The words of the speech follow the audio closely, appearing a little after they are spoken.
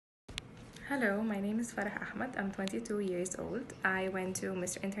Hello, my name is Farah Ahmed. I'm 22 years old. I went to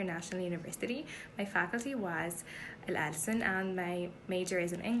Mr. International University. My faculty was Al-Alson and my major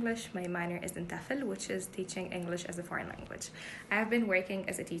is in English. My minor is in TEFL, which is teaching English as a foreign language. I have been working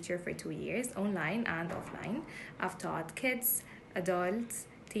as a teacher for 2 years, online and offline. I've taught kids, adults,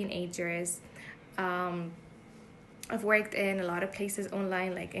 teenagers. I've worked in a lot of places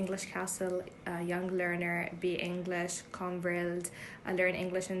online like English Castle, Young Learner, Be English, Converld, Learn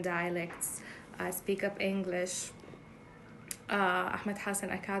English and Dialects, Speak Up English, Ahmed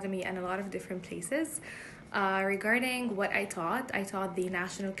Hassan Academy, and a lot of different places. Regarding what I taught the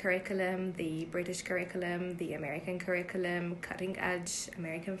national curriculum, the British curriculum, the American curriculum, cutting edge,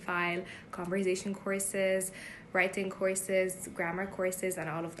 American file, conversation courses, writing courses, grammar courses, and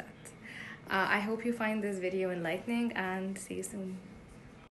all of that. I hope you find this video enlightening and see you soon.